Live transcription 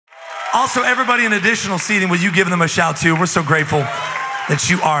Also, everybody in additional seating, will you give them a shout too? We're so grateful that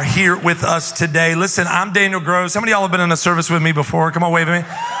you are here with us today. Listen, I'm Daniel Groves. How many of y'all have been in a service with me before? Come on, wave at me.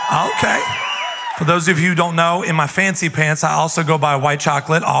 Okay. For those of you who don't know, in my fancy pants, I also go by white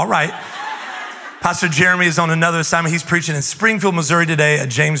chocolate. All right. Pastor Jeremy is on another assignment. He's preaching in Springfield, Missouri today at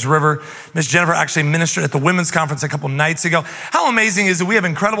James River. Miss Jennifer actually ministered at the women's conference a couple nights ago. How amazing is it? We have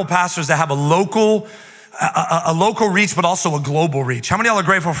incredible pastors that have a local reach, but also a global reach. How many of y'all are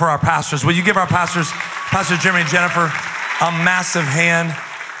grateful for our pastors? Will you give our pastors, Pastor Jeremy and Jennifer, a massive hand?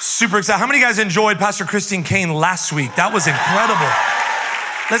 Super excited. How many of you guys enjoyed Pastor Christine Kane last week? That was incredible.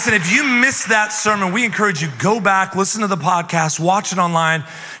 Listen, if you missed that sermon, we encourage you, go back, listen to the podcast, watch it online.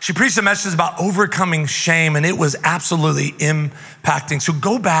 She preached a message about overcoming shame, and it was absolutely impacting. So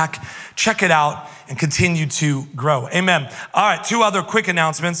go back, check it out, and continue to grow. Amen. All right, two other quick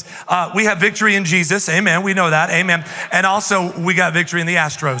announcements. We have victory in Jesus. Amen. We know that. Amen. And also, we got victory in the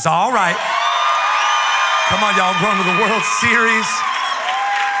Astros. All right. Come on, y'all. Going to the World Series.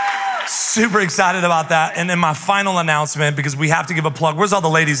 Super excited about that. And then my final announcement, because we have to give a plug. Where's all the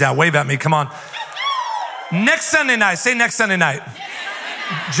ladies at? Wave at me. Come on. Next Sunday night. Say next Sunday night.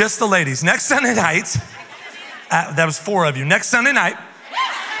 Just the ladies. Next Sunday night. That was 4 of you. Next Sunday night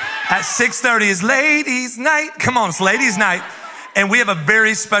at 6:30 is ladies night. Come on, it's ladies night. And we have a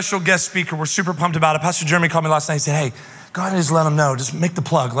very special guest speaker. We're super pumped about it. Pastor Jeremy called me last night. He said, hey, go ahead and just let them know. Just make the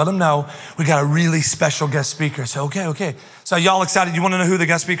plug. Let them know we got a really special guest speaker. So, okay. So y'all excited? You want to know who the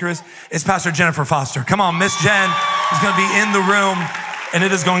guest speaker is? It's Pastor Jennifer Foster. Come on, Miss Jen is going to be in the room, and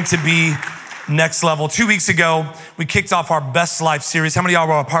it is going to be next level. 2 weeks ago, we kicked off our Best Life series. How many of y'all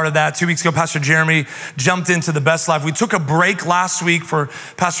were a part of that? 2 weeks ago, Pastor Jeremy jumped into the Best Life. We took a break last week for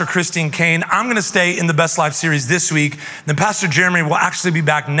Pastor Christine Kane. I'm going to stay in the Best Life series this week. Then Pastor Jeremy will actually be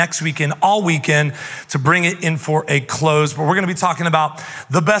back next weekend, all weekend, to bring it in for a close. But we're going to be talking about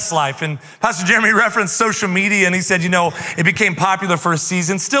the best life. And Pastor Jeremy referenced social media, and he said, it became popular for a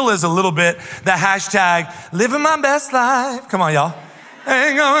season, still is a little bit, the hashtag, living my best life. Come on, y'all.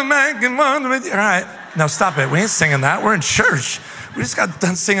 Ain't going back and one with you. All right. No, stop it. We ain't singing that. We're in church. We just got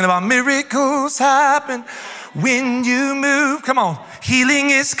done singing about miracles happen when you move. Come on.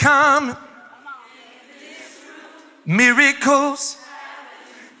 Healing is coming. Miracles.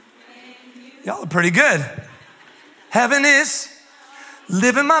 Y'all are pretty good. Heaven is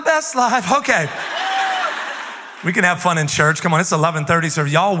living my best life. Okay. We can have fun in church. Come on. It's 11:30. So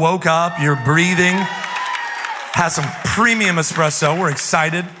if y'all woke up, you're breathing. Has some premium espresso. We're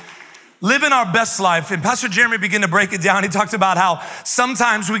excited. Living our best life. And Pastor Jeremy began to break it down. He talked about how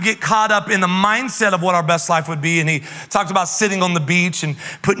sometimes we get caught up in the mindset of what our best life would be. And he talked about sitting on the beach and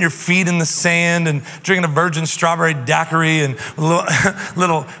putting your feet in the sand and drinking a virgin strawberry daiquiri and a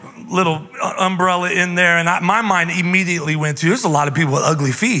little umbrella in there. And my mind immediately went to, there's a lot of people with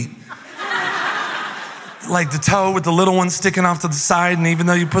ugly feet. Like the toe with the little one sticking off to the side, and even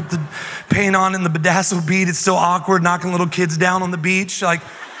though you put the paint on and the bedazzled bead, it's still awkward knocking little kids down on the beach. Like,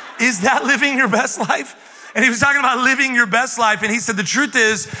 is that living your best life? And he was talking about living your best life, and he said the truth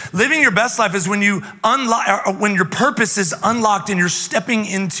is, living your best life is when you unlock, when your purpose is unlocked and you're stepping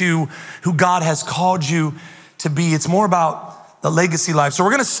into who God has called you to be. It's more about the legacy life. So we're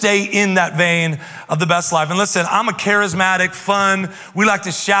going to stay in that vein of the best life. And listen, I'm a charismatic, fun. We like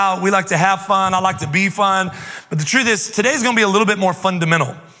to shout. We like to have fun. I like to be fun. But the truth is, today's going to be a little bit more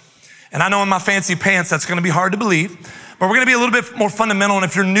fundamental. And I know in my fancy pants, that's going to be hard to believe. But we're going to be a little bit more fundamental. And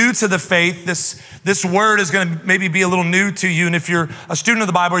if you're new to the faith, this word is going to maybe be a little new to you. And if you're a student of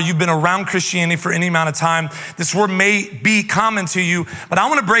the Bible or you've been around Christianity for any amount of time, this word may be common to you. But I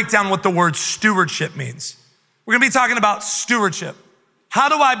want to break down what the word stewardship means. We're going to be talking about stewardship. How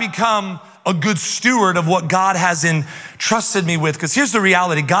do I become a good steward of what God has entrusted me with? Because here's the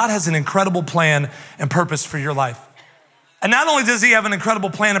reality. God has an incredible plan and purpose for your life. And not only does he have an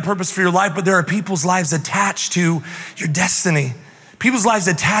incredible plan and purpose for your life, but there are people's lives attached to your destiny. People's lives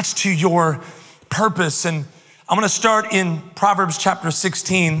attached to your purpose. And I'm going to start in Proverbs chapter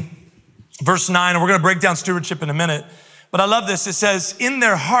 16, verse 9. And we're going to break down stewardship in a minute. But I love this. It says, in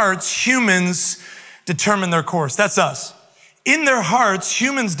their hearts, humans determine their course. That's us. In their hearts,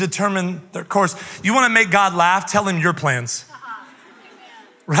 humans determine their course. You want to make God laugh? Tell him your plans.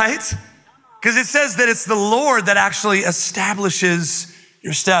 Right? Because it says that it's the Lord that actually establishes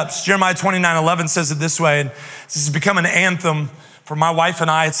your steps. Jeremiah 29:11 says it this way, and this has become an anthem for my wife and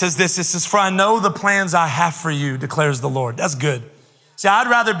I. It says this, it says, for I know the plans I have for you, declares the Lord. That's good. See, I'd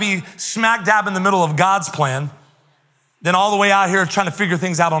rather be smack dab in the middle of God's plan than all the way out here trying to figure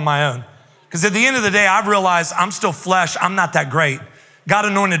things out on my own. Because at the end of the day, I've realized I'm still flesh. I'm not that great. God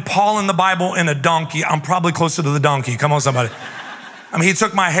anointed Paul in the Bible and a donkey. I'm probably closer to the donkey. Come on, somebody. I mean, he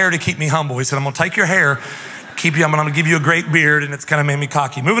took my hair to keep me humble. He said, I'm gonna take your hair, I'm gonna give you a great beard, and it's kind of made me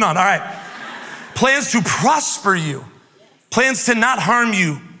cocky. Moving on, all right. Plans to prosper you, plans to not harm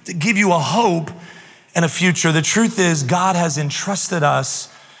you, to give you a hope and a future. The truth is, God has entrusted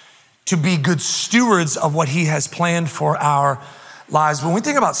us to be good stewards of what he has planned for our lives. When we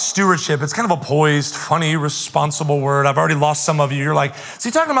think about stewardship, it's kind of a poised, funny, responsible word. I've already lost some of you. You're like, is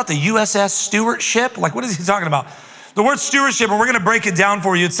he talking about the USS Stewardship? Like, what is he talking about? The word stewardship, and we're gonna break it down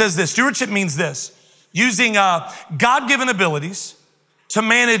for you. It says this: stewardship means this: using God-given abilities to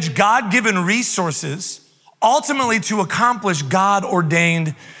manage God-given resources, ultimately to accomplish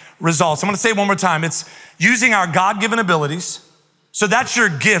God-ordained results. I'm gonna say it one more time. It's using our God-given abilities. So that's your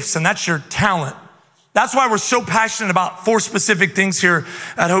gifts and that's your talent. That's why we're so passionate about 4 specific things here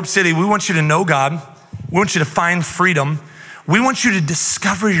at Hope City. We want you to know God. We want you to find freedom. We want you to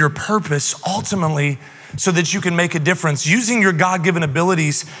discover your purpose ultimately so that you can make a difference. Using your God-given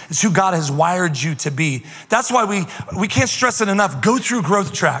abilities is who God has wired you to be. That's why we can't stress it enough. Go through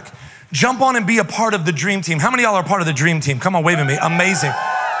Growth Track. Jump on and be a part of the dream team. How many of y'all are part of the dream team? Come on, wave at me. Amazing.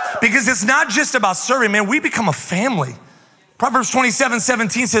 Because it's not just about serving, man. We become a family. Proverbs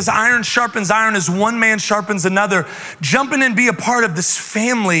 27:17 says, iron sharpens iron as one man sharpens another. Jump in and be a part of this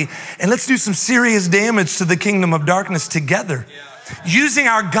family, and let's do some serious damage to the kingdom of darkness together. Using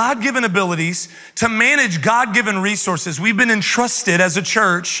our God-given abilities to manage God-given resources. We've been entrusted as a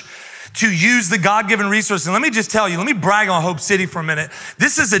church to use the God-given resources. And let me just tell you, let me brag on Hope City for a minute.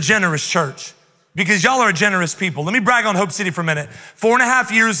 This is a generous church, because y'all are generous people. Let me brag on Hope City for a minute.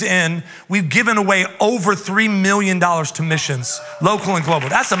 4.5 years in, we've given away over $3 million to missions, local and global.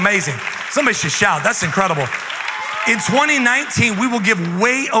 That's amazing. Somebody should shout. That's incredible. In 2019, we will give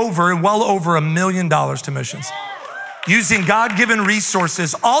well over $1 million to missions, using God-given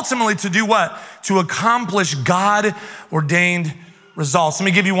resources, ultimately to do what? To accomplish God-ordained results. Let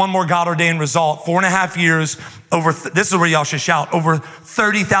me give you one more God-ordained result. 4.5 years, this is where y'all should shout, over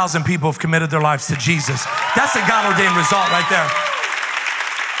 30,000 people have committed their lives to Jesus. That's a God-ordained result right there.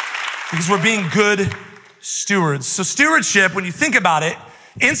 Because we're being good stewards. So stewardship, when you think about it,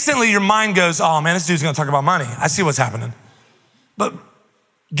 instantly your mind goes, oh man, this dude's gonna talk about money. I see what's happening. But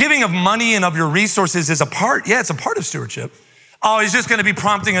giving of money and of your resources is it's a part of stewardship. Oh, he's just gonna be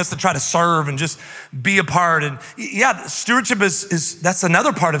prompting us to try to serve and just be a part. And yeah, stewardship that's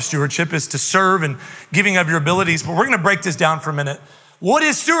another part of stewardship, is to serve and giving of your abilities. But we're gonna break this down for a minute. What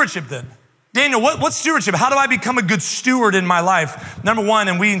is stewardship then? Daniel, what's stewardship? How do I become a good steward in my life? Number one,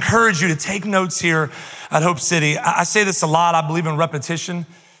 and we encourage you to take notes here at Hope City. I say this a lot, I believe in repetition,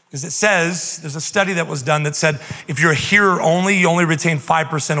 because it says, there's a study that was done that said, if you're a hearer only, you only retain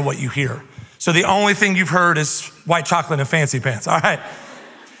 5% of what you hear. So the only thing you've heard is white chocolate and fancy pants, all right?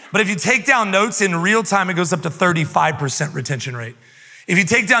 But if you take down notes in real time, it goes up to 35% retention rate. If you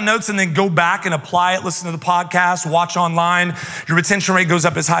take down notes and then go back and apply it, listen to the podcast, watch online, your retention rate goes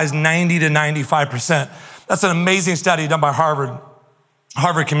up as high as 90 to 95%. That's an amazing study done by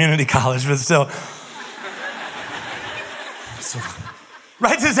Harvard Community College, but still.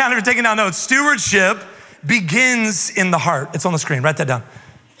 Write this down if you're taking down notes. Stewardship begins in the heart. It's on the screen, write that down.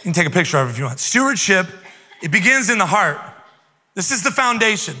 You can take a picture of it if you want. Stewardship, it begins in the heart. This is the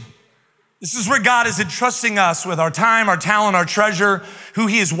foundation. This is where God is entrusting us with our time, our talent, our treasure, who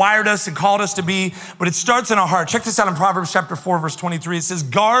he has wired us and called us to be, but it starts in our heart. Check this out in Proverbs chapter 4, verse 23. It says,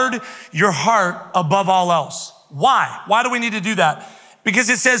 guard your heart above all else. Why? Why do we need to do that?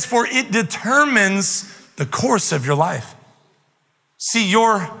 Because it says, for it determines the course of your life. See,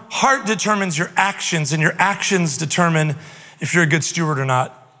 your heart determines your actions, and your actions determine if you're a good steward or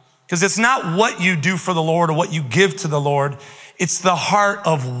not. Because it's not what you do for the Lord or what you give to the Lord. It's the heart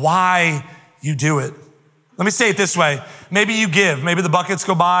of why you do it. Let me say it this way. Maybe you give. Maybe the buckets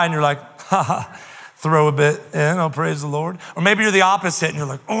go by and you're like, throw a bit in, oh, praise the Lord. Or maybe you're the opposite and you're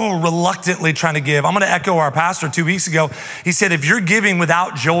like, oh, reluctantly trying to give. I'm going to echo our pastor 2 weeks ago. He said, if you're giving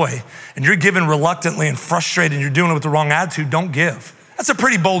without joy and you're giving reluctantly and frustrated and you're doing it with the wrong attitude, don't give. That's a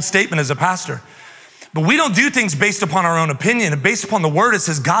pretty bold statement as a pastor. But we don't do things based upon our own opinion. And based upon the word, it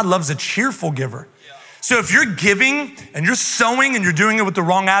says God loves a cheerful giver. So if you're giving and you're sowing and you're doing it with the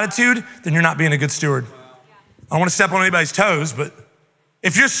wrong attitude, then you're not being a good steward. I don't want to step on anybody's toes, but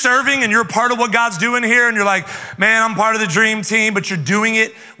if you're serving and you're a part of what God's doing here and you're like, man, I'm part of the dream team, but you're doing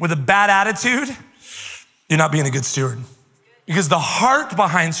it with a bad attitude, you're not being a good steward. Because the heart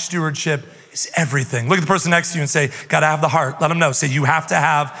behind stewardship is everything. Look at the person next to you and say, gotta have the heart. Let them know. Say, you have to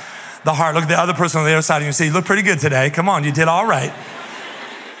have the heart. Look at the other person on the other side of you and say, you look pretty good today. Come on, you did all right.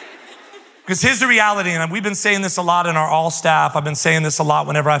 Because here's the reality, and we've been saying this a lot in our all staff. I've been saying this a lot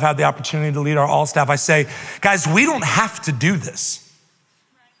whenever I've had the opportunity to lead our all staff. I say, guys, we don't have to do this.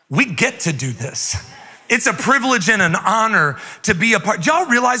 We get to do this. It's a privilege and an honor to be a part. Do y'all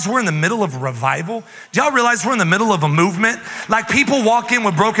realize we're in the middle of a revival? Do y'all realize we're in the middle of a movement? Like people walk in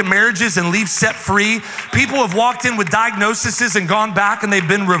with broken marriages and leave set free. People have walked in with diagnoses and gone back and they've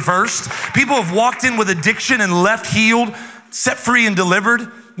been reversed. People have walked in with addiction and left healed, set free and delivered.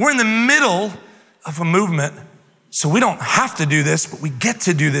 We're in the middle of a movement. So we don't have to do this, but we get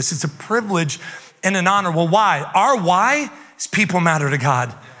to do this. It's a privilege and an honor. Well, why? Our why is people matter to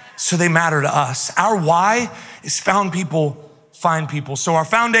God. So they matter to us. Our why is found people, find people. So our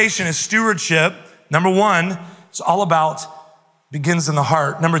foundation is stewardship. Number one, it's all about begins in the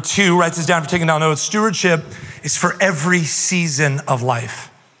heart. Number two, write this down if you're taking down notes. Stewardship is for every season of life.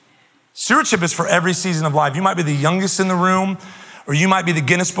 Stewardship is for every season of life. You might be the youngest in the room, or you might be the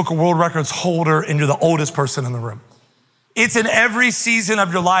Guinness Book of World Records holder, and you're the oldest person in the room. It's in every season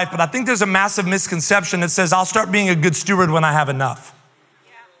of your life, but I think there's a massive misconception that says, I'll start being a good steward when I have enough.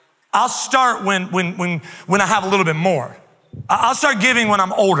 I'll start when I have a little bit more. I'll start giving when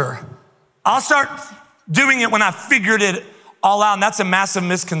I'm older. I'll start doing it when I figured it all out. And that's a massive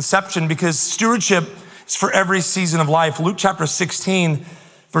misconception because stewardship is for every season of life. Luke chapter 16,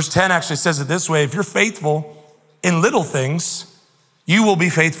 verse 10 actually says it this way. If you're faithful in little things, you will be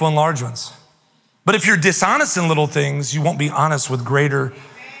faithful in large ones. But if you're dishonest in little things, you won't be honest with greater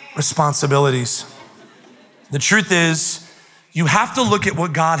responsibilities. The truth is, you have to look at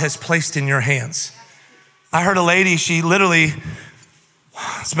what God has placed in your hands. I heard a lady, she literally,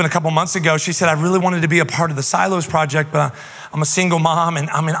 it's been a couple months ago, she said, I really wanted to be a part of the Silos Project, but I'm a single mom. And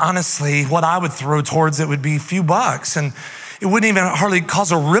I mean, honestly, what I would throw towards it would be a few bucks. And it wouldn't even hardly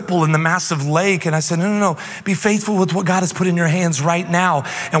cause a ripple in the massive lake. And I said, no. Be faithful with what God has put in your hands right now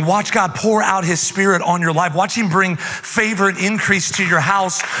and watch God pour out his spirit on your life. Watch him bring favor and increase to your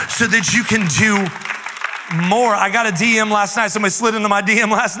house so that you can do more. I got a DM last night. Somebody slid into my DM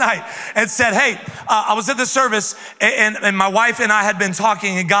last night and said, hey, I was at the service and my wife and I had been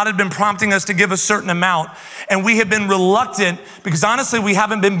talking and God had been prompting us to give a certain amount. And we had been reluctant because honestly, we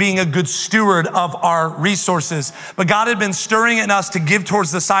haven't been being a good steward of our resources. But God had been stirring in us to give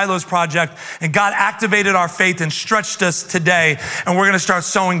towards the Silos Project. And God activated our faith and stretched us today. And we're going to start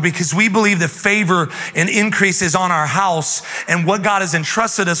sowing because we believe that favor and increase is on our house. And what God has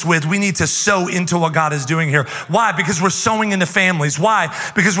entrusted us with, we need to sow into what God is doing here. Why? Because we're sowing into families. Why?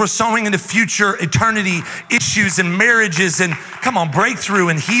 Because we're sowing into future eternity issues and marriages and come on, breakthrough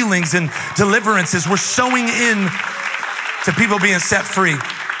and healings and deliverances. We're sowing in to people being set free.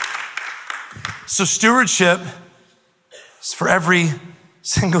 So stewardship is for every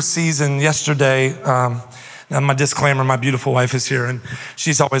single season. Yesterday, now my disclaimer, my beautiful wife is here and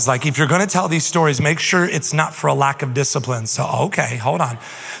she's always like, if you're going to tell these stories, make sure it's not for a lack of discipline. So, okay, hold on.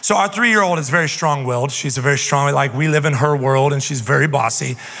 So our 3-year-old is very strong-willed. She's a very strong, like we live in her world and she's very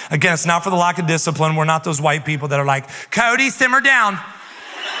bossy. Again, it's not for the lack of discipline. We're not those white people that are like, Cody, simmer down.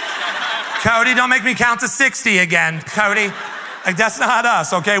 Cody, don't make me count to 60 again. Cody, like that's not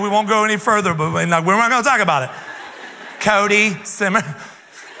us, okay? We won't go any further, but we're not going to talk about it. Cody, simmer.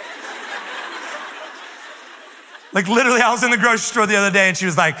 Like literally, I was in the grocery store the other day and she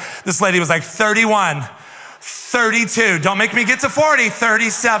was like, this lady was like 31, 32. Don't make me get to 40,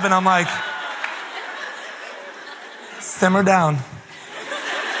 37. I'm like, simmer down.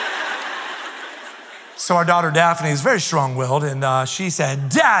 So our daughter Daphne is very strong-willed and she said,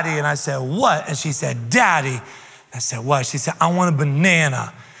 Daddy. And I said, what? And she said, Daddy. I said, what? She said, I want a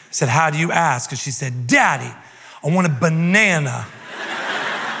banana. I said, how do you ask? And she said, Daddy, I want a banana.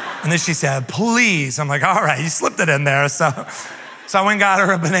 And then she said, please. I'm like, all right, you slipped it in there. So I went and got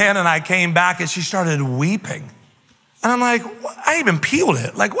her a banana and I came back and she started weeping. And I'm like, what? I even peeled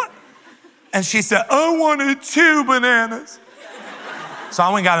it. Like what? And she said, I wanted 2 bananas. So I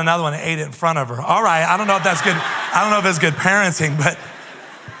went and got another one and ate it in front of her. All right, I don't know if that's good. I don't know if it's good parenting, but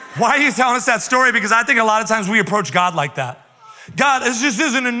why are you telling us that story? Because I think a lot of times we approach God like that. God, this just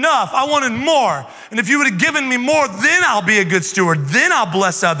isn't enough. I wanted more. And if you would have given me more, then I'll be a good steward. Then I'll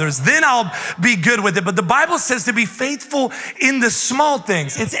bless others. Then I'll be good with it. But the Bible says to be faithful in the small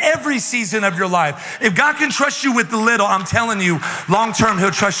things. It's every season of your life. If God can trust you with the little, I'm telling you, long-term,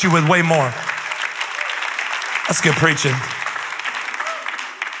 he'll trust you with way more. That's good preaching.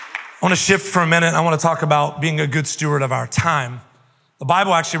 I want to shift for a minute. I want to talk about being a good steward of our time. The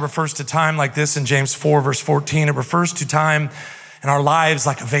Bible actually refers to time like this in James 4, verse 14. It refers to time in our lives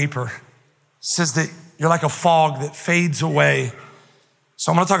like a vapor. It says that you're like a fog that fades away.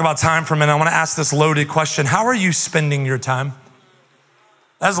 So I'm going to talk about time for a minute. I want to ask this loaded question. How are you spending your time?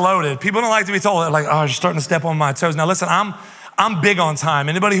 That's loaded. People don't like to be told that, like, oh, you're starting to step on my toes. Now listen, I'm big on time.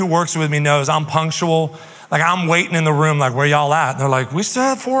 Anybody who works with me knows I'm punctual. Like I'm waiting in the room, like, where y'all at? And they're like, we still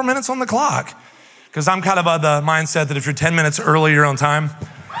have 4 minutes on the clock. Because I'm kind of of the mindset that if you're 10 minutes early, you're on time.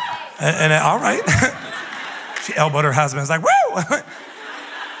 All right. She elbowed her husband. It's like, woo!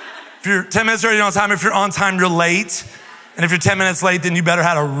 If you're 10 minutes early, you're on time. If you're on time, you're late. And if you're 10 minutes late, then you better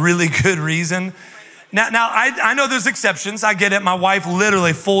have a really good reason. Now I know there's exceptions. I get it. My wife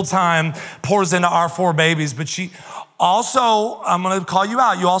literally full-time pours into our 4 babies, but she also, I'm going to call you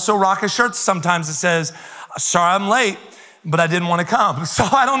out. You also rock a shirt sometimes that says, sorry, I'm late, but I didn't want to come. So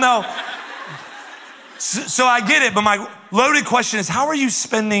I don't know. So I get it. But my loaded question is, how are you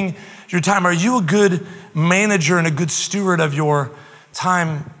spending your time? Are you a good manager and a good steward of your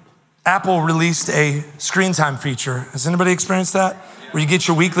time? Apple released a screen time feature. Has anybody experienced that? Where you get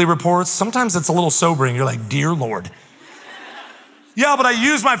your weekly reports. Sometimes it's a little sobering. You're like, dear Lord. Yeah, but I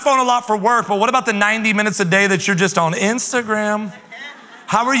use my phone a lot for work. But what about the 90 minutes a day that you're just on Instagram?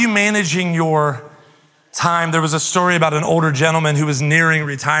 How are you managing your time? There was a story about an older gentleman who was nearing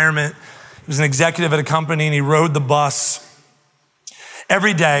retirement. He was an executive at a company and he rode the bus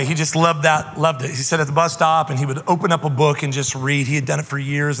every day. He just loved it. He said at the bus stop and he would open up a book and just read. He had done it for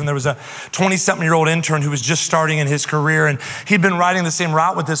years. And there was a 20-something-year-old intern who was just starting in his career. And he'd been riding the same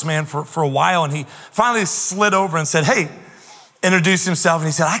route with this man for a while. And he finally slid over and said, hey, introduced himself. And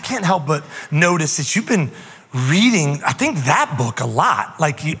he said, I can't help but notice that you've been reading, I think, that book a lot.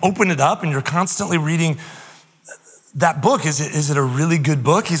 Like you open it up and you're constantly reading that book. Is it a really good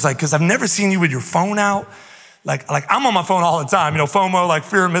book? He's like, because I've never seen you with your phone out. Like I'm on my phone all the time, FOMO, like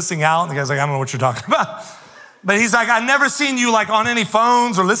fear of missing out. And the guy's like, I don't know what you're talking about. But he's like, I've never seen you like on any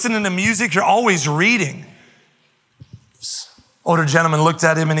phones or listening to music. You're always reading. This older gentleman looked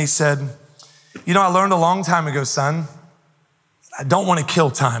at him and he said, I learned a long time ago, son, I don't want to kill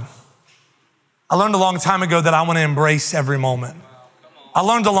time. I learned a long time ago that I want to embrace every moment. I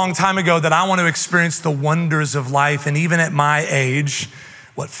learned a long time ago that I want to experience the wonders of life. And even at my age,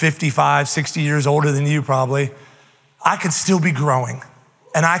 55, 60 years older than you probably, I could still be growing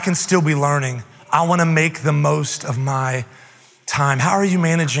and I can still be learning. I want to make the most of my time. How are you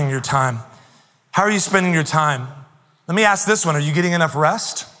managing your time? How are you spending your time? Let me ask this one. Are you getting enough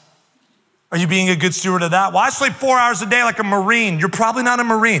rest? Are you being a good steward of that? Well, I sleep 4 hours a day like a Marine. You're probably not a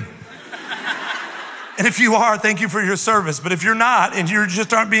Marine. And if you are, thank you for your service. But if you're not, and you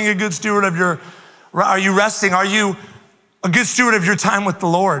just aren't being a good steward of are you resting? Are you a good steward of your time with the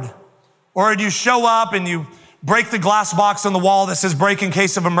Lord? Or do you show up and you break the glass box on the wall that says break in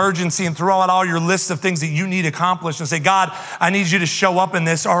case of emergency and throw out all your lists of things that you need accomplished and say, God, I need you to show up in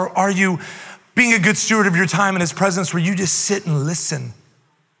this? Or are you being a good steward of your time in his presence where you just sit and listen?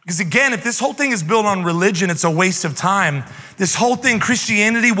 Because again, if this whole thing is built on religion, it's a waste of time. This whole thing,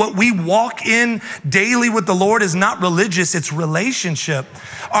 Christianity, what we walk in daily with the Lord is not religious, it's relationship.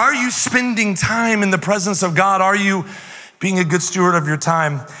 Are you spending time in the presence of God? Are you being a good steward of your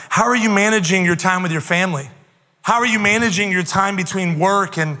time? How are you managing your time with your family? How are you managing your time between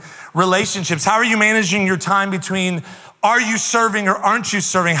work and relationships? How are you managing your time between are you serving or aren't you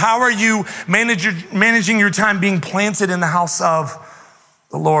serving? How are you managing your time being planted in the house of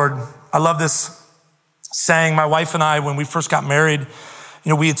the Lord? I love this saying. My wife and I, when we first got married,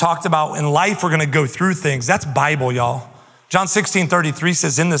 we had talked about in life, we're going to go through things. That's Bible, y'all. John 16:33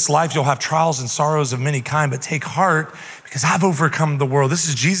 says, in this life, you'll have trials and sorrows of many kind, but take heart because I've overcome the world. This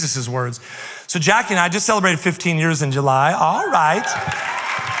is Jesus's words. So Jackie and I just celebrated 15 years in July. All right.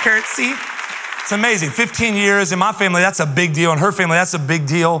 Curtsy. It's amazing. 15 years in my family, that's a big deal. In her family, that's a big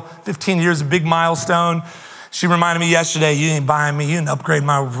deal. 15 years, a big milestone. She reminded me yesterday, you ain't buying me, you didn't upgrade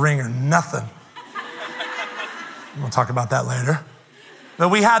my ring or nothing. We'll talk about that later. But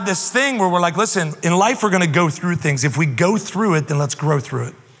we had this thing where we're like, listen, in life, we're going to go through things. If we go through it, then let's grow through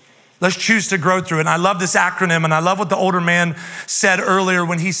it. Let's choose to grow through it. And I love this acronym. And I love what the older man said earlier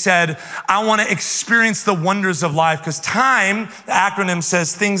when he said, I want to experience the wonders of life. Because time, the acronym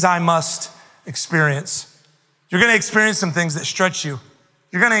says, things I must experience. You're going to experience some things that stretch you.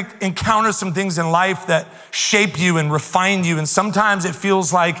 You're going to encounter some things in life that shape you and refine you. And sometimes it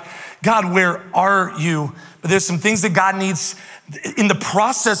feels like, God, where are you? But there's some things that God needs in the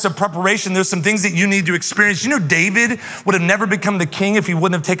process of preparation. There's some things that you need to experience. David would have never become the king if he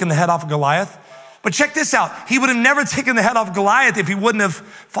wouldn't have taken the head off of Goliath. But check this out. He would have never taken the head off Goliath if he wouldn't have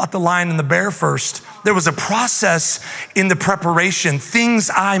fought the lion and the bear first. There was a process in the preparation. Things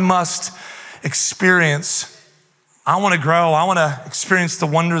I must experience. I want to grow. I want to experience the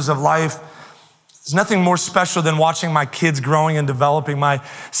wonders of life. There's nothing more special than watching my kids growing and developing. My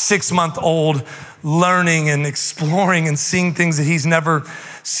 6-month-old learning and exploring and seeing things that he's never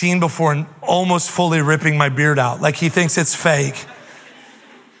seen before and almost fully ripping my beard out. Like he thinks it's fake.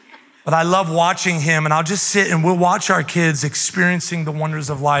 But I love watching him, and I'll just sit and we'll watch our kids experiencing the wonders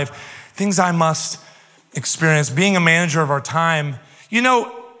of life, things I must experience. Being a manager of our time, you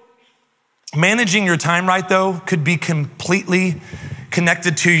know, managing your time right though could be completely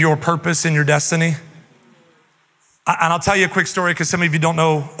connected to your purpose and your destiny. And I'll tell you a quick story because some of you don't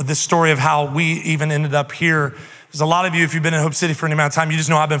know this story of how we even ended up here. There's a lot of you, if you've been in Hope City for any amount of time, you just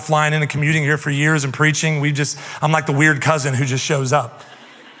know I've been flying in and commuting here for years and preaching. I'm like the weird cousin who just shows up.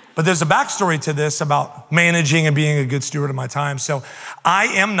 But there's a backstory to this about managing and being a good steward of my time. So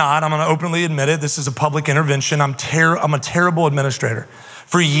I'm gonna openly admit it. This is a public intervention. I'm a terrible administrator.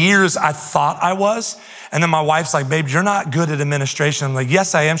 For years, I thought I was. And then my wife's like, babe, you're not good at administration. I'm like,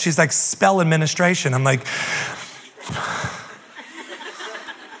 yes, I am. She's like, spell administration. I'm like,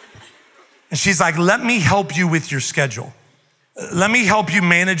 and she's like, let me help you with your schedule. Let me help you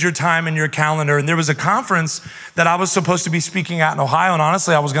manage your time and your calendar. And there was a conference that I was supposed to be speaking at in Ohio. And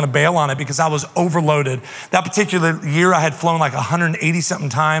honestly, I was going to bail on it because I was overloaded. That particular year, I had flown like 180 something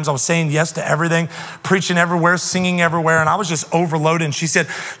times. I was saying yes to everything, preaching everywhere, singing everywhere. And I was just overloaded. And she said,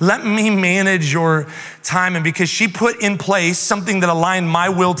 let me manage your time. And because she put in place something that aligned my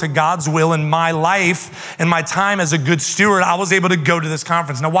will to God's will in my life and my time as a good steward, I was able to go to this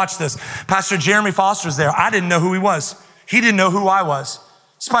conference. Now watch this. Pastor Jeremy Foster's there. I didn't know who he was. He didn't know who I was.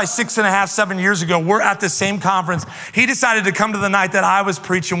 It's probably 6.5, 7 years ago. We're at the same conference. He decided to come to the night that I was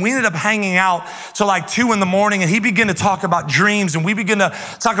preaching. We ended up hanging out till like 2 a.m. and he began to talk about dreams and we began to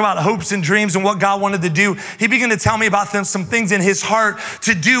talk about hopes and dreams and what God wanted to do. He began to tell me about some things in his heart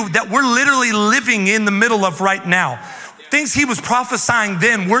to do that we're literally living in the middle of right now. Things he was prophesying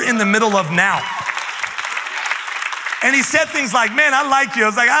then, we're in the middle of now. And he said things like, man, I like you. I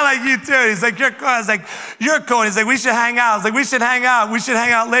was like, I like you too. He's like, you're cool. I was like, you're cool. And he's like, we should hang out. I was like, we should hang out. We should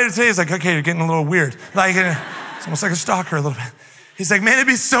hang out later today. He's like, okay, you're getting a little weird. Like, it's almost like a stalker a little bit. He's like, man, it'd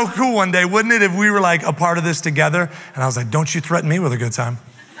be so cool one day, wouldn't it, if we were like a part of this together? And I was like, don't you threaten me with a good time.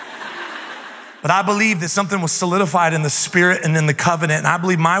 But I believe that something was solidified in the spirit and in the covenant. And I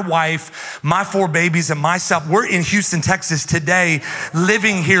believe my wife, my 4 babies, and myself, we're in Houston, Texas today,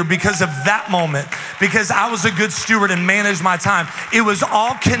 living here because of that moment, because I was a good steward and managed my time. It was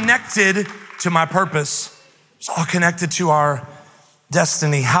all connected to my purpose. It's all connected to our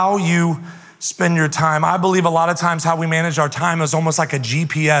destiny. How you spend your time. I believe a lot of times how we manage our time is almost like a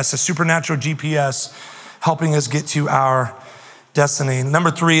GPS, a supernatural GPS, helping us get to our destiny.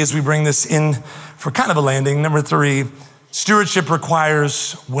 Number 3, as we bring this in for kind of a landing, number 3, stewardship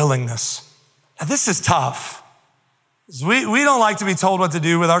requires willingness. Now, this is tough. We don't like to be told what to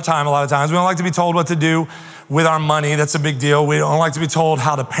do with our time a lot of times. We don't like to be told what to do with our money. That's a big deal. We don't like to be told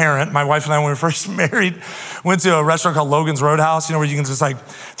how to parent. My wife and I, when we were first married, went to a restaurant called Logan's Roadhouse, where you can just like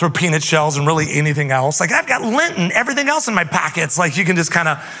throw peanut shells and really anything else. Like I've got lint and everything else in my pockets. Like you can just kind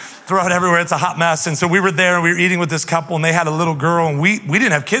of throw it everywhere. It's a hot mess. And so we were there and we were eating with this couple and they had a little girl and we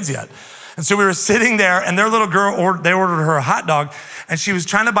didn't have kids yet. And so we were sitting there and their little girl, they ordered her a hot dog and she was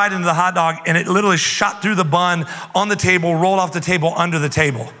trying to bite into the hot dog and it literally shot through the bun on the table, rolled off the table, under the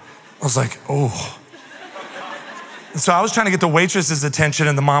table. I was like, oh. And so I was trying to get the waitress's attention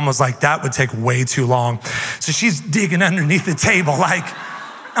and the mom was like, that would take way too long. So she's digging underneath the table. Like,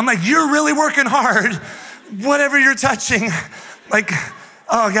 I'm like, you're really working hard. Whatever you're touching, like,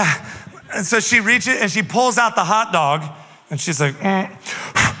 oh God. And so she reaches and she pulls out the hot dog and she's like,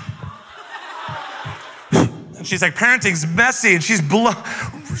 And she's like, parenting's messy and she's and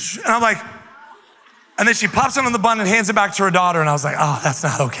I'm like, and then she pops it on the bun and hands it back to her daughter. And I was like, oh, that's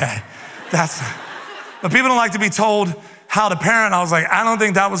not okay. But people don't like to be told how to parent. I was like, I don't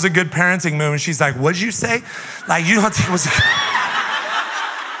think that was a good parenting move. And she's like, what'd you say? Like, you don't think it was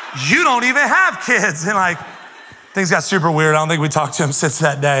you don't even have kids. And like, things got super weird. I don't think we talked to him since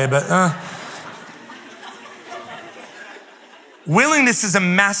that day, but willingness is a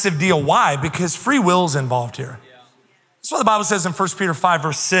massive deal. Why? Because free will is involved here. That's what the Bible says in 1 Peter 5,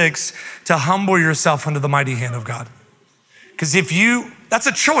 verse 6, to humble yourself under the mighty hand of God. Because that's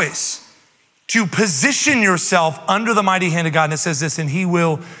a choice to position yourself under the mighty hand of God. And it says this, and he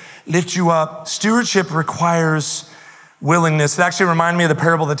will lift you up. Stewardship requires willingness. It actually reminded me of the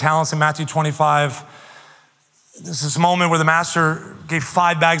parable of the talents in Matthew 25. There's this moment where the master gave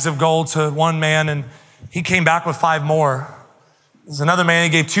 5 bags of gold to one man and he came back with 5 more. There's another man he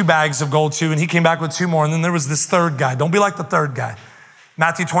gave 2 bags of gold to and he came back with 2 more. And then there was this third guy. Don't be like the third guy.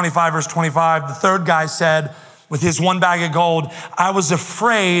 Matthew 25, verse 25, the third guy said with his 1 bag of gold, I was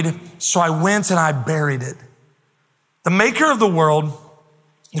afraid, so I went and I buried it. The maker of the world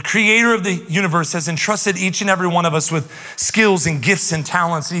The creator of the universe has entrusted each and every one of us with skills and gifts and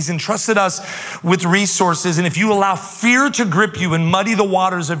talents. He's entrusted us with resources. And if you allow fear to grip you and muddy the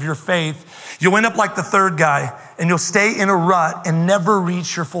waters of your faith, you'll end up like the third guy and you'll stay in a rut and never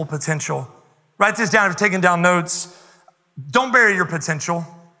reach your full potential. Write this down if you're taking down notes. Don't bury your potential.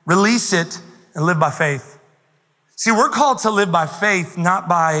 Release it and live by faith. See, we're called to live by faith, not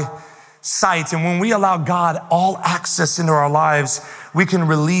by sight. And when we allow God all access into our lives, we can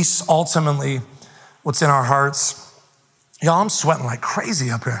release ultimately what's in our hearts. Y'all, I'm sweating like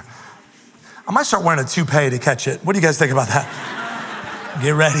crazy up here. I might start wearing a toupee to catch it. What do you guys think about that?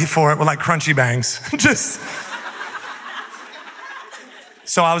 Get ready for it with like crunchy bangs.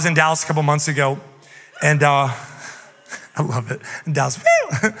 So I was in Dallas a couple months ago, and I love it. In Dallas,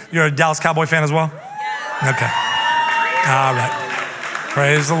 you're a Dallas Cowboy fan as well? Okay. All right.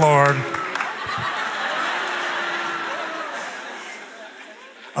 Praise the Lord.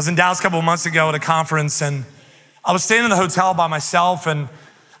 I was in Dallas a couple of months ago at a conference, and I was staying in the hotel by myself, and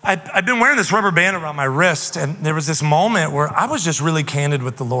I'd been wearing this rubber band around my wrist, and there was this moment where I was just really candid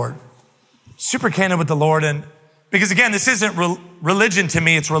with the Lord. Super candid with the Lord, and because again, this isn't religion to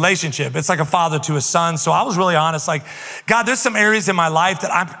me, it's relationship. It's like a father to a son. So I was really honest, like, God, there's some areas in my life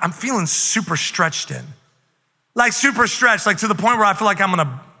that I'm feeling super stretched in. Like super stretched, like to the point where I feel like I'm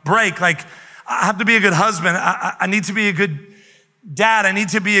gonna break. Like I have to be a good husband. I need to be a good dad. I need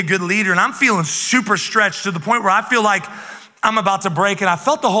to be a good leader. And I'm feeling super stretched to the point where I feel like I'm about to break. And I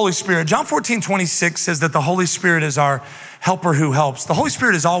felt the Holy Spirit. John 14:26 says that the Holy Spirit is our helper who helps. The Holy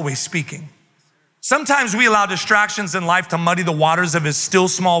Spirit is always speaking. Sometimes we allow distractions in life to muddy the waters of his still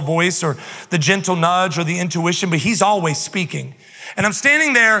small voice or the gentle nudge or the intuition, but he's always speaking. And I'm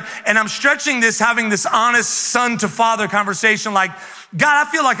standing there and I'm stretching this, having this honest son to father conversation like, God,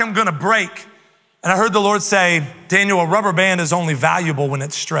 I feel like I'm gonna break. And I heard the Lord say, Daniel, a rubber band is only valuable when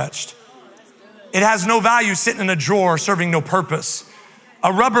it's stretched. It has no value sitting in a drawer serving no purpose.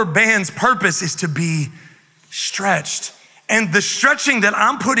 A rubber band's purpose is to be stretched. And the stretching that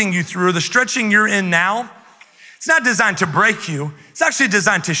I'm putting you through, the stretching you're in now, it's not designed to break you. It's actually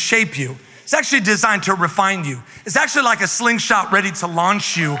designed to shape you. It's actually designed to refine you. It's actually like a slingshot ready to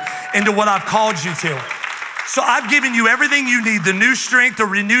launch you into what I've called you to. So I've given you everything you need, the new strength, the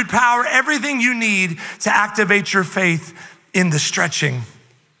renewed power, everything you need to activate your faith in the stretching.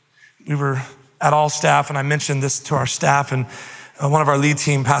 We were at All Staff, and I mentioned this to our staff, and one of our lead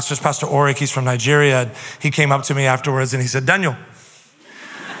team pastors, Pastor Oric, he's from Nigeria. He came up to me afterwards and he said, Daniel,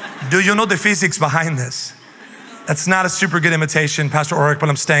 do you know the physics behind this? That's not a super good imitation, Pastor Oric, but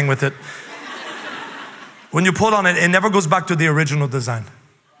I'm staying with it. When you pull on it, it never goes back to the original design.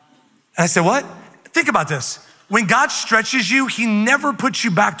 And I said, what? Think about this. When God stretches you, he never puts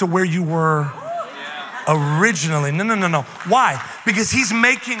you back to where you were originally. No. Why? Because he's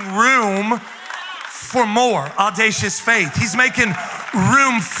making room for more. Audacious faith. He's making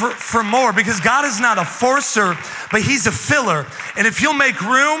room for more because God is not a forcer, but he's a filler. And if you'll make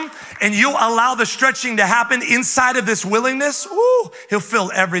room and you'll allow the stretching to happen inside of this willingness, he'll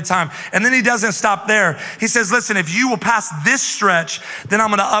fill every time. And then he doesn't stop there. He says, listen, if you will pass this stretch, then I'm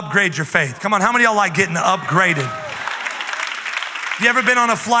gonna upgrade your faith. Come on, how many of y'all like getting upgraded? You ever been on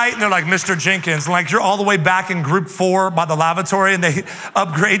a flight and they're like, Mr. Jenkins, like you're all the way back in group 4 by the lavatory and they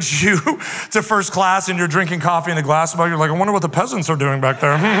upgrade you to first class and you're drinking coffee in a glass mug. You're like, I wonder what the peasants are doing back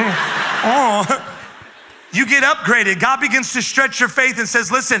there. Oh. You get upgraded. God begins to stretch your faith and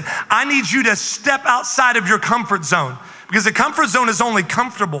says, listen, I need you to step outside of your comfort zone because the comfort zone is only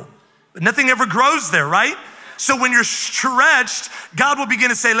comfortable, but nothing ever grows there, right? So when you're stretched, God will begin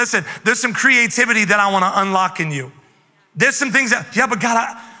to say, listen, there's some creativity that I want to unlock in you. There's some things that, yeah, but God,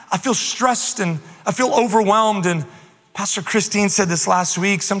 I feel stressed and I feel overwhelmed. And Pastor Christine said this last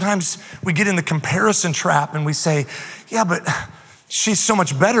week. Sometimes we get in the comparison trap and we say, yeah, but she's so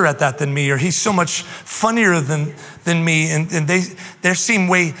much better at that than me, or he's so much funnier than me, and they seem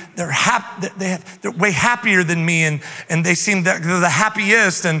way they're way happier than me, and they seem that they're the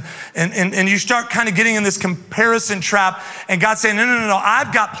happiest, and you start kind of getting in this comparison trap, and God's saying, no,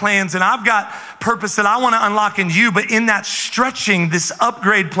 I've got plans and I've got purpose that I want to unlock in you, but in that stretching, this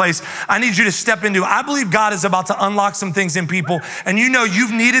upgrade place, I need you to step into. I believe God is about to unlock some things in people, and you know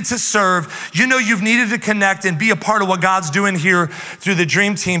you've needed to serve, you know you've needed to connect and be a part of what God's doing here through the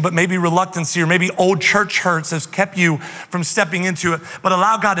dream team, but maybe reluctancy or maybe old church hurts has kept you from stepping into it. But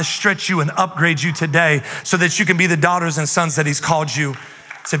allow God to stretch you and upgrade you today so that you can be the daughters and sons that he's called you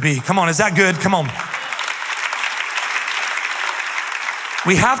to be. Come on, is that good? Come on.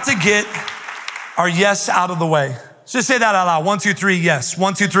 We have to get our yes out of the way. Just say that out loud. 1, 2, 3, yes.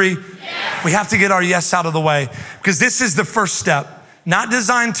 1, 2, 3. Yes. We have to get our yes out of the way because this is the first step. not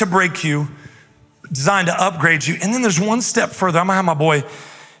designed to break you, designed to upgrade you. And then there's one step further. I'm gonna have my boy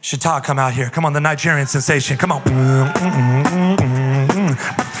Shata come out here. Come on, the Nigerian sensation. Come on.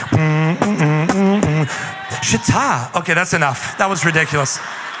 Shata. Okay, that's enough. That was ridiculous.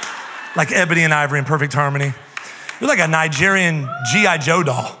 Like Ebony and Ivory in perfect harmony. You're like a Nigerian G.I. Joe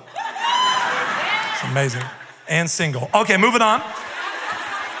doll. It's amazing. And single. Okay, moving on.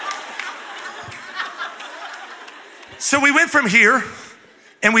 So we went from here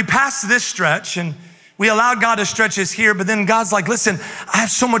and we passed this stretch and we allowed God to stretch us here, but then God's like, listen, I have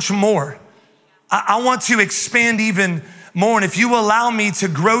so much more. I want to expand even more. And if you allow me to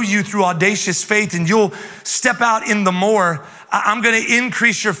grow you through audacious faith and you'll step out in the more, I'm gonna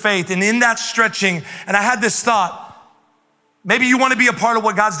increase your faith. And in that stretching, and I had this thought, maybe you wanna be a part of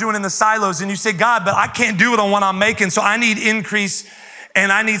what God's doing in the silos and you say, God, but I can't do it on what I'm making, so I need increase and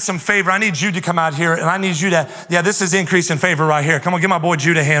I need some favor. I need you to come out here and I need you to, yeah, this is increase in favor right here. Come on, give my boy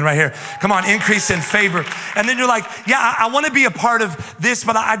Jude a hand right here. Come on, increase in favor. And then you're like, yeah, I want to be a part of this,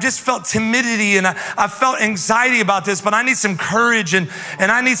 but I just felt timidity and I felt anxiety about this, but I need some courage and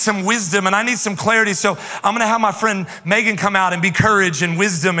I need some wisdom and I need some clarity. So I'm going to have my friend Megan come out and be courage and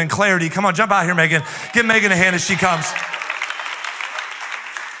wisdom and clarity. Come on, jump out here, Megan. Give Megan a hand as she comes.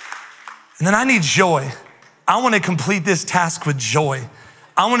 And then I need joy. I want to complete this task with joy.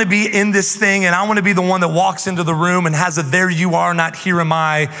 I want to be in this thing and I want to be the one that walks into the room and has a there you are, not here am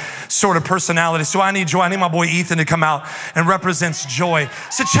I sort of personality. So I need joy. I need my boy Ethan to come out and represents joy.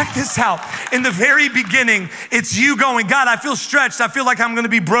 So check this out. In the very beginning, it's you going, God, I feel stretched. I feel like I'm going to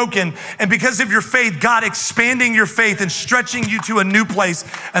be broken. And because of your faith, God expanding your faith and stretching you to a new place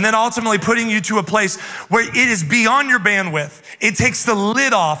and then ultimately putting you to a place where it is beyond your bandwidth. It takes the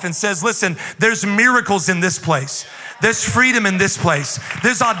lid off and says, listen, there's miracles in this place. There's freedom in this place.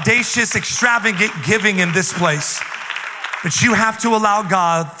 There's audacious, extravagant giving in this place. But you have to allow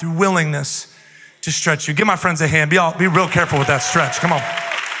God through willingness to stretch you. Give my friends a hand. Be real careful with that stretch. Come on.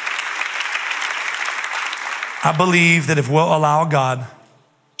 I believe that if we'll allow God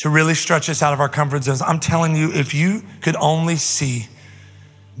to really stretch us out of our comfort zones, I'm telling you, if you could only see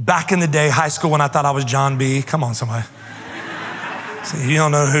back in the day, high school, when I thought I was John B. Come on, somebody. See, you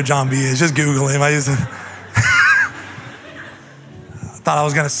don't know who John B. is. Just Google him. I thought I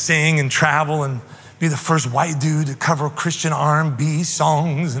was gonna sing and travel and be the first white dude to cover Christian R&B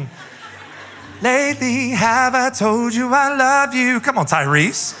songs. And lately, have I told you I love you? Come on,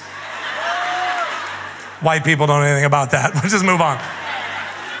 Tyrese. White people don't know anything about that. Let's just move on.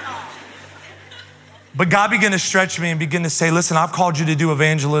 But God began to stretch me and begin to say, listen, I've called you to do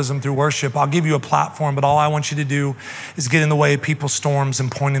evangelism through worship. I'll give you a platform, but all I want you to do is get in the way of people's storms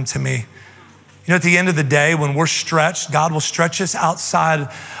and point them to me. You know, at the end of the day, when we're stretched, God will stretch us outside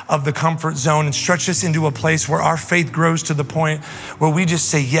of the comfort zone and stretch us into a place where our faith grows to the point where we just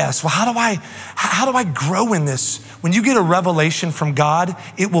say yes. Well, how do I grow in this? When you get a revelation from God,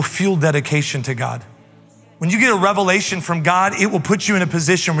 it will fuel dedication to God. When you get a revelation from God, it will put you in a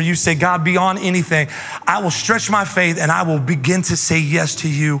position where you say, God, beyond anything, I will stretch my faith and I will begin to say yes to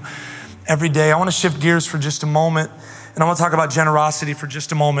you every day. I want to shift gears for just a moment. And I want to talk about generosity for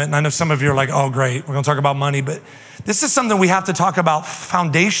just a moment. And I know some of you are like, oh, great, we're going to talk about money. But this is something we have to talk about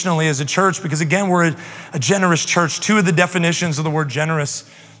foundationally as a church because, again, we're a generous church. Two of the definitions of the word generous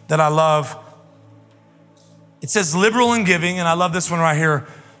that I love. It says liberal in giving, and I love this one right here,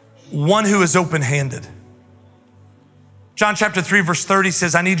 one who is open-handed. John chapter 3, verse 30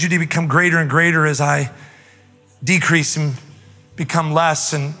 says, I need you to become greater and greater as I decrease and become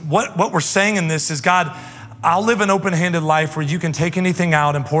less. And what we're saying in this is, God, I'll live an open-handed life where you can take anything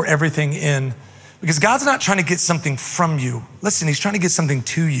out and pour everything in because God's not trying to get something from you. Listen, he's trying to get something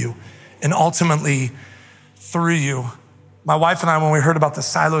to you and ultimately through you. My wife and I, when we heard about the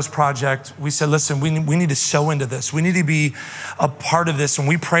Silos Project, we said, listen, we need to sow into this. We need to be a part of this. And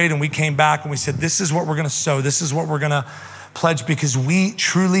we prayed and we came back and we said, this is what we're going to sow. This is what we're going to pledge because we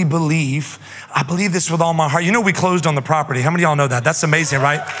truly believe, I believe this with all my heart. You know, we closed on the property. How many of y'all know that? That's amazing,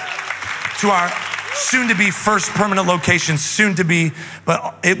 right? To our soon to be first permanent location, soon to be,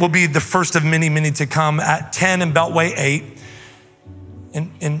 but it will be the first of many, many to come at 10 and Beltway 8.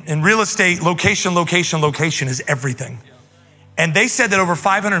 In real estate, location is everything. And they said that over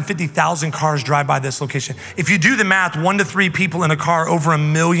 550,000 cars drive by this location. If you do the math, 1 to 3 people in a car, over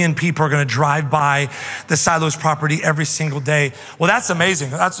 1 million people are gonna drive by the Silos property every single day. Well, that's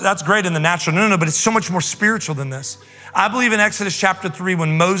amazing. That's great in the natural. No, but it's so much more spiritual than this. I believe in Exodus chapter 3,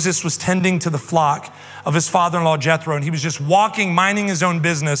 when Moses was tending to the flock of his father-in-law Jethro, and he was just walking, minding his own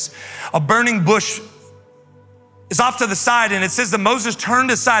business, a burning bush is off to the side, and it says that Moses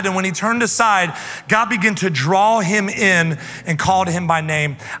turned aside, and when he turned aside, God began to draw him in and called him by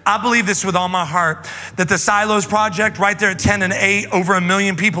name. I believe this with all my heart, that the Silos Project, right there at 10 and 8, over 1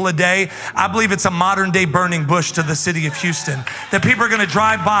 million people a day, I believe it's a modern day burning bush to the city of Houston. That people are gonna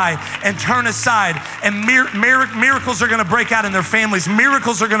drive by and turn aside, and miracles are gonna break out in their families.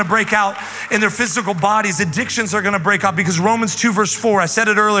 Miracles are gonna break out in their physical bodies. Addictions are gonna break out, because Romans 2 verse 4, I said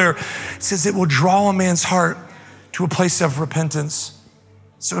it earlier, it says it will draw a man's heart to a place of repentance.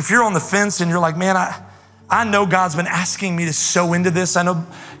 So if you're on the fence and you're like, man, I know God's been asking me to sow into this. I know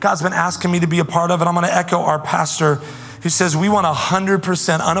God's been asking me to be a part of it. I'm gonna echo our pastor who says we want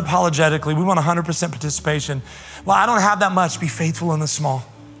 100%, unapologetically, we want 100% participation. Well, I don't have that much. Be faithful in the small.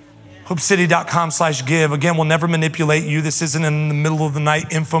 HopeCity.com/give. Again, we'll never manipulate you. This isn't in the middle of the night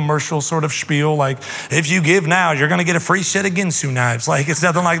infomercial sort of spiel. Like, if you give now, you're gonna get a free set of Ginsu knives. Like, it's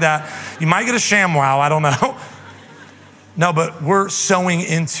nothing like that. You might get a ShamWow, I don't know. No, but we're sowing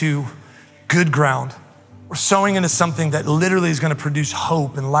into good ground. We're sowing into something that literally is gonna produce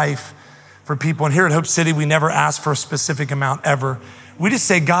hope and life for people. And here at Hope City, we never ask for a specific amount ever. We just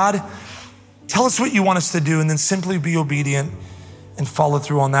say, God, tell us what you want us to do, and then simply be obedient and follow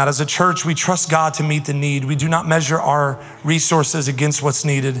through on that. As a church, we trust God to meet the need. We do not measure our resources against what's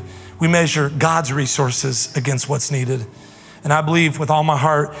needed. We measure God's resources against what's needed. And I believe with all my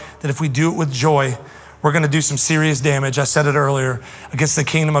heart that if we do it with joy, we're gonna do some serious damage, I said it earlier, against the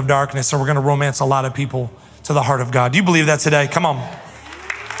kingdom of darkness, and we're gonna romance a lot of people to the heart of God. Do you believe that today? Come on. All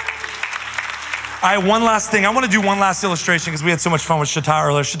right, one last thing. I wanna do one last illustration because we had so much fun with Shata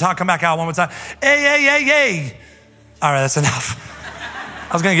earlier. Shata, come back out one more time. Hey, hey, hey, hey. All right, that's enough.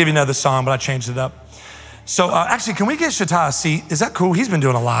 I was gonna give you another song, but I changed it up. So actually, can we get Shata a seat? Is that cool? He's been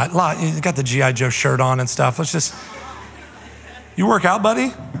doing a lot. He's got the G.I. Joe shirt on and stuff. Let's just, you work out,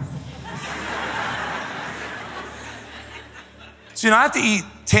 buddy? So, I have to eat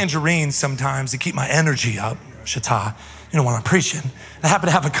tangerines sometimes to keep my energy up, Shata, when I'm preaching. I happen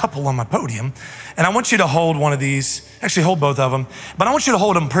to have a couple on my podium. And I want you to hold one of these, actually hold both of them, but I want you to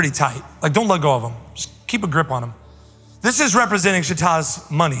hold them pretty tight. Like, don't let go of them. Just keep a grip on them. This is representing Shata's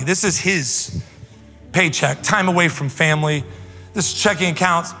money. This is his paycheck, time away from family. This checking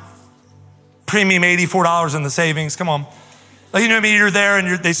account, premium $84 in the savings, come on. Like, you know what I mean? You're there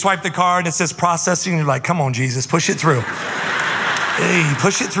and they swipe the card and it says processing. And you're like, come on, Jesus, push it through. Hey,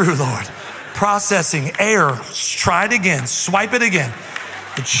 push it through, Lord. Processing, error, try it again, swipe it again.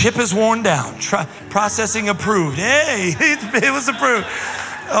 The chip is worn down. Processing approved. Hey, it was approved.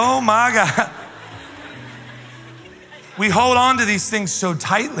 Oh my God. We hold on to these things so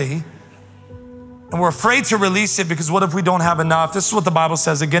tightly and we're afraid to release it because what if we don't have enough? This is what the Bible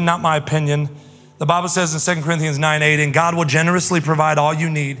says. Again, not my opinion. The Bible says in 2 Corinthians 9:8, and God will generously provide all you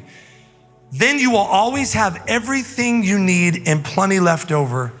need. Then you will always have everything you need and plenty left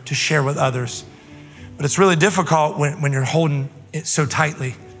over to share with others. But it's really difficult when you're holding it so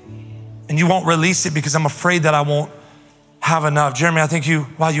tightly and you won't release it because I'm afraid that I won't have enough. Jeremy, I think you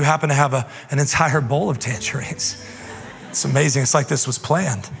happen to have an entire bowl of tangerines. It's amazing. It's like this was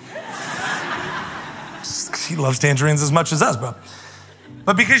planned. He loves tangerines as much as us, bro.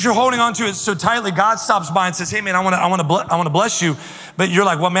 But because you're holding on to it so tightly, God stops by and says, hey man, I want to bless you. But you're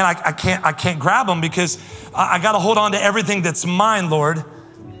like, well, man, I can't grab them because I got to hold on to everything that's mine, Lord.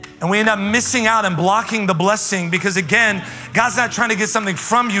 And we end up missing out and blocking the blessing because again, God's not trying to get something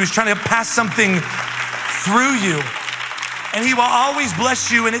from you. He's trying to pass something through you. And he will always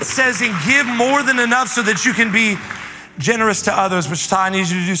bless you. And it says, and give more than enough so that you can be generous to others. Which I need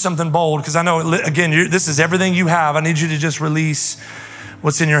you to do something bold because I know, again, this is everything you have. I need you to just release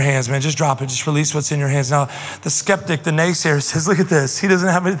what's in your hands, man. Just drop it. Just release what's in your hands. Now, the skeptic, the naysayer says, look at this. He doesn't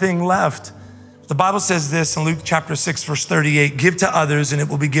have anything left. The Bible says this in Luke chapter 6, verse 38, give to others and it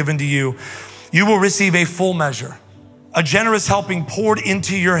will be given to you. You will receive a full measure, a generous helping poured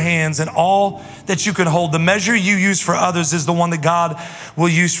into your hands and all that you can hold. The measure you use for others is the one that God will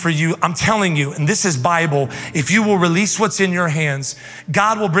use for you. I'm telling you, and this is Bible, if you will release what's in your hands,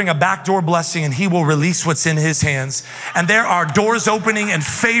 God will bring a backdoor blessing and he will release what's in his hands. And there are doors opening and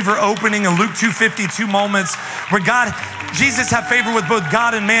favor opening in Luke 2:52 moments where Jesus had favor with both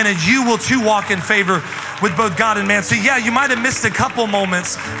God and man, and you will too walk in favor with both God and man. So yeah, you might have missed a couple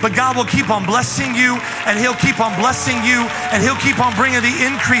moments, but God will keep on blessing you and he'll keep on blessing you and he'll keep on bringing the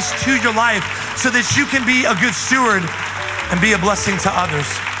increase to your life so that you can be a good steward and be a blessing to others.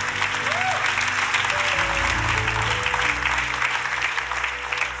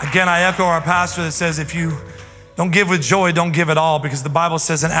 Again, I echo our pastor that says, if you don't give with joy, don't give at all, because the Bible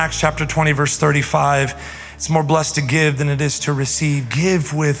says in Acts chapter 20, verse 35, it's more blessed to give than it is to receive.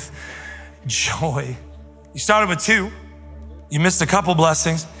 Give with joy. You started with 2, you missed a couple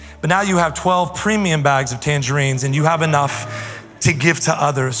blessings, but now you have 12 premium bags of tangerines and you have enough to give to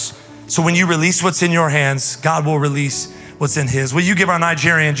others. So when you release what's in your hands, God will release what's in his. Will you give our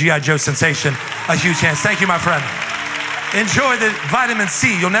Nigerian G.I. Joe sensation a huge hand? Thank you, my friend. Enjoy the vitamin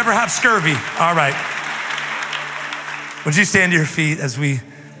C. You'll never have scurvy. All right. Would you stand to your feet as we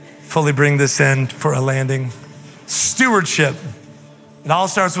fully bring this in for a landing? Stewardship. It all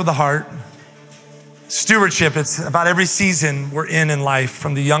starts with the heart. Stewardship, it's about every season we're in life,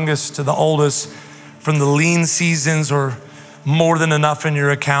 from the youngest to the oldest, from the lean seasons or more than enough in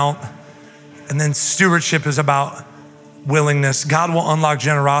your account. And then stewardship is about willingness. God will unlock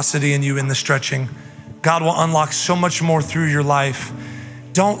generosity in you in the stretching. God will unlock so much more through your life.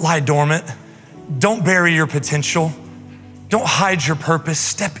 Don't lie dormant. Don't bury your potential. Don't hide your purpose.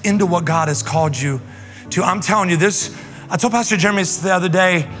 Step into what God has called you to. I'm telling you this, I told Pastor Jeremy the other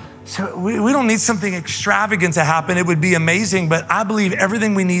day, so we don't need something extravagant to happen. It would be amazing, but I believe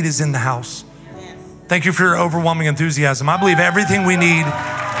everything we need is in the house. Thank you for your overwhelming enthusiasm. I believe everything we need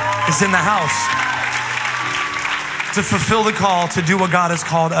is in the house to fulfill the call, to do what God has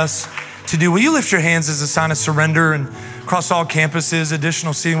called us to do. Will you lift your hands as a sign of surrender and across all campuses,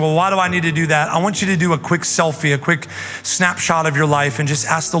 additional seating? Well, why do I need to do that? I want you to do a quick selfie, a quick snapshot of your life and just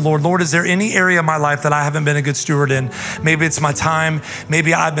ask the Lord, Lord, is there any area of my life that I haven't been a good steward in? Maybe it's my time.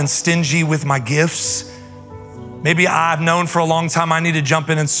 Maybe I've been stingy with my gifts. Maybe I've known for a long time I need to jump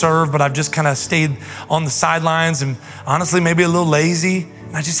in and serve, but I've just kind of stayed on the sidelines and honestly, maybe a little lazy.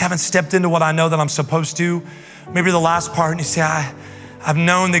 I just haven't stepped into what I know that I'm supposed to. Maybe the last part, and you say, I've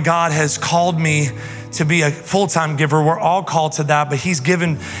known that God has called me to be a full-time giver. We're all called to that, but he's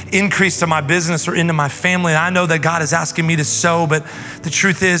given increase to my business or into my family. And I know that God is asking me to sow, but the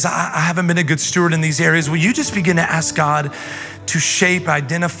truth is I haven't been a good steward in these areas. Will you just begin to ask God to shape,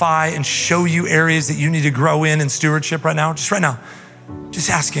 identify, and show you areas that you need to grow in stewardship right now? Just right now, just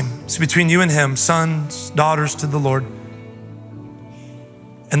ask him. It's between you and him, sons, daughters to the Lord.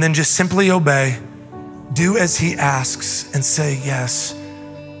 And then just simply obey. Do as he asks and say yes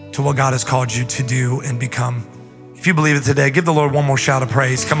to what God has called you to do and become. If you believe it today, give the Lord one more shout of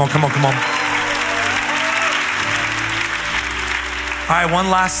praise. Come on, come on, come on. All right, one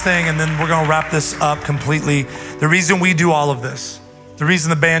last thing, and then we're gonna wrap this up completely. The reason we do all of this, the reason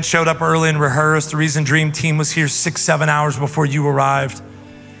the band showed up early and rehearsed, the reason Dream Team was here 6-7 hours before you arrived,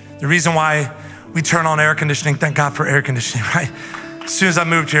 the reason why we turn on air conditioning, thank God for air conditioning, right? As soon as I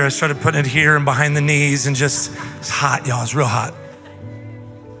moved here, I started putting it here and behind the knees and just, it's hot, y'all, it's real hot.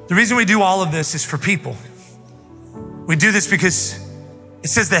 The reason we do all of this is for people. We do this because it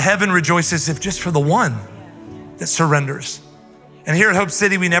says that heaven rejoices if just for the one that surrenders. And here at Hope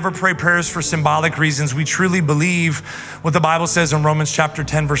City, we never pray prayers for symbolic reasons. We truly believe what the Bible says in Romans chapter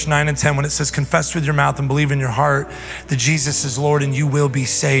 10, verse 9 and 10, when it says, confess with your mouth and believe in your heart that Jesus is Lord and you will be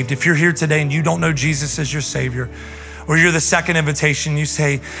saved. If you're here today and you don't know Jesus as your Savior, or you're the second invitation, you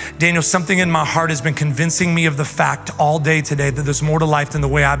say, Daniel, something in my heart has been convincing me of the fact all day today that there's more to life than the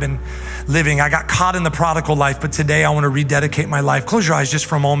way I've been living. I got caught in the prodigal life, but today I want to rededicate my life. Close your eyes just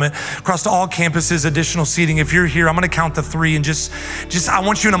for a moment. Across all campuses, additional seating. If you're here, I'm going to count to 3 and just I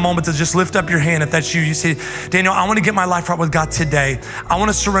want you in a moment to just lift up your hand. If that's you, you say, Daniel, I want to get my life right with God today. I want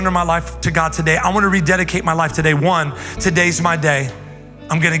to surrender my life to God today. I want to rededicate my life today. 1, today's my day.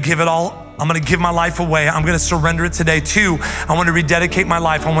 I'm going to give it all. I'm going to give my life away. I'm going to surrender it today. 2, I want to rededicate my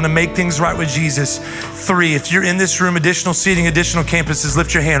life. I want to make things right with Jesus. 3, if you're in this room, additional seating, additional campuses,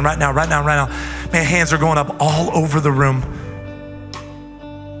 lift your hand right now, right now, right now. Man, hands are going up all over the room.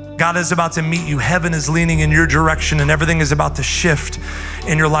 God is about to meet you. Heaven is leaning in your direction and everything is about to shift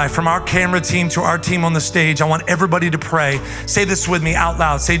in your life. From our camera team to our team on the stage, I want everybody to pray. Say this with me out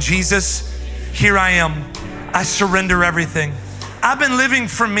loud. Say, Jesus, here I am. I surrender everything. I've been living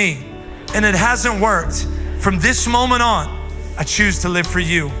for me. And it hasn't worked. From this moment on, I choose to live for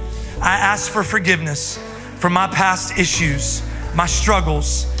you. I ask for forgiveness for my past issues, my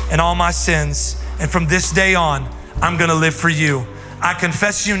struggles, and all my sins. And from this day on, I'm gonna live for you. I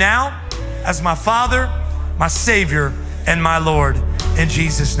confess you now as my Father, my Savior, and my Lord. In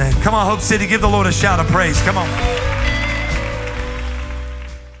Jesus' name. Come on, Hope City, give the Lord a shout of praise. Come on.